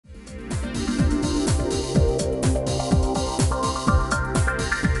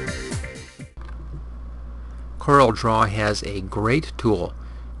CorelDRAW has a great tool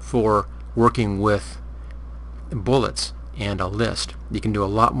for working with bullets and a list. You can do a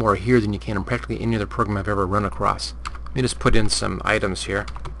lot more here than you can in practically any other program I've ever run across. Let me just put in some items here.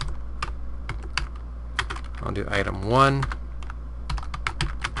 I'll do item 1,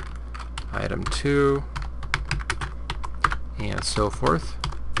 item 2, and so forth.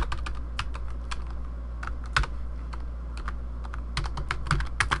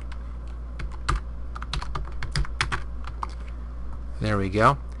 There we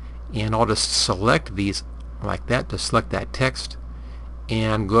go. And I'll just select these like that to select that text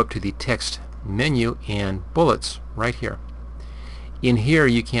and go up to the text menu and bullets right here. In here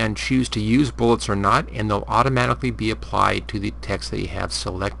you can choose to use bullets or not, and they'll automatically be applied to the text that you have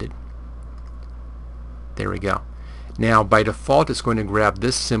selected. There we go. Now by default it's going to grab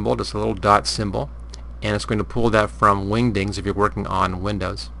this symbol, just a little dot symbol, and it's going to pull that from Wingdings if you're working on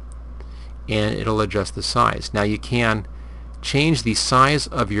Windows, and it'll adjust the size. Now you can change the size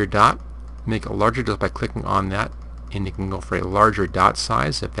of your dot, make it larger just by clicking on that, and you can go for a larger dot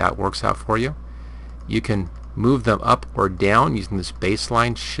size if that works out for you. You can move them up or down using this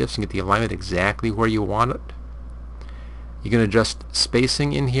baseline shifts and get the alignment exactly where you want it. You can adjust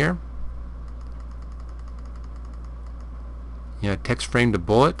spacing in here. Text frame to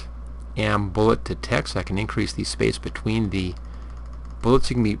bullet and bullet to text. I can increase the space between the bullets.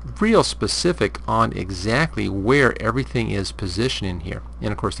 You can be real specific on exactly where everything is positioned in here,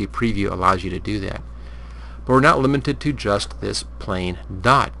 and of course the preview allows you to do that. But we're not limited to just this plain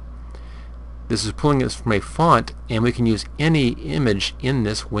dot. This is pulling this from a font, and we can use any image in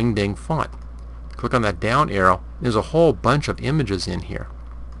this Wingding font. Click on that down arrow. There's a whole bunch of images in here.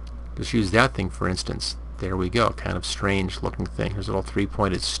 Just use that thing for instance. There we go. Kind of strange looking thing. Here's a little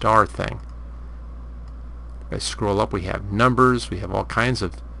three-pointed star thing. If I scroll up, we have numbers, we have all kinds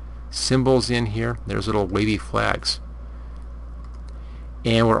of symbols in here. There's little wavy flags.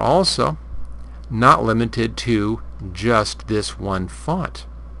 And we're also not limited to just this one font.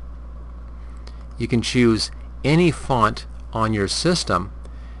 You can choose any font on your system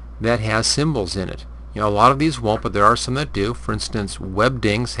that has symbols in it. A lot of these won't, but there are some that do. For instance,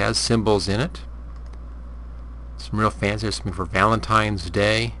 Webdings has symbols in it. Some real fancy. There's something for Valentine's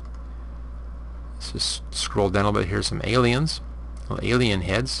Day. Let's just scroll down a little bit. Here's some aliens, little alien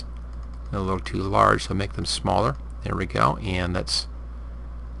heads. They're a little too large, so make them smaller. There we go. And let's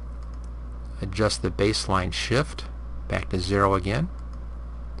adjust the baseline shift back to 0 again.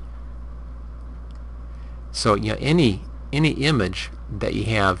 So any image that you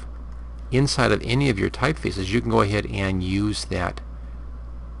have inside of any of your typefaces, you can go ahead and use that.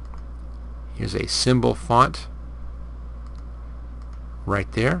 Here's a symbol font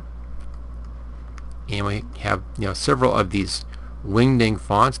right there. And we have several of these Wingding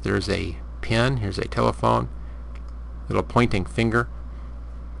fonts. There's a pen, here's a telephone, little pointing finger.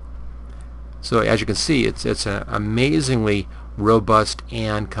 So as you can see, it's an amazingly robust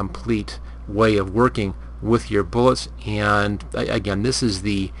and complete way of working with your bullets. And again, this is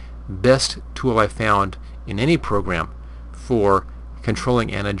the best tool I found in any program for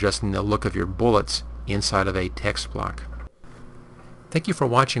controlling and adjusting the look of your bullets inside of a text block. Thank you for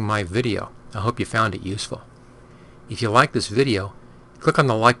watching my video. I hope you found it useful. If you like this video, click on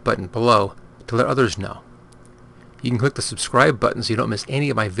the like button below to let others know. You can click the subscribe button so you don't miss any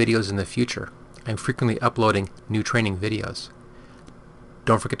of my videos in the future. I'm frequently uploading new training videos.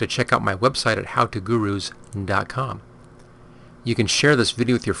 Don't forget to check out my website at howtogurus.com. You can share this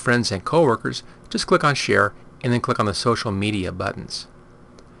video with your friends and coworkers. Just click on share and then click on the social media buttons.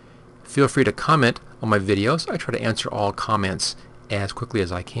 Feel free to comment on my videos. I try to answer all comments as quickly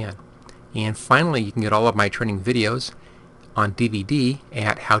as I can. And finally, you can get all of my training videos on DVD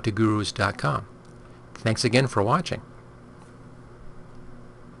at howtogurus.com. Thanks again for watching.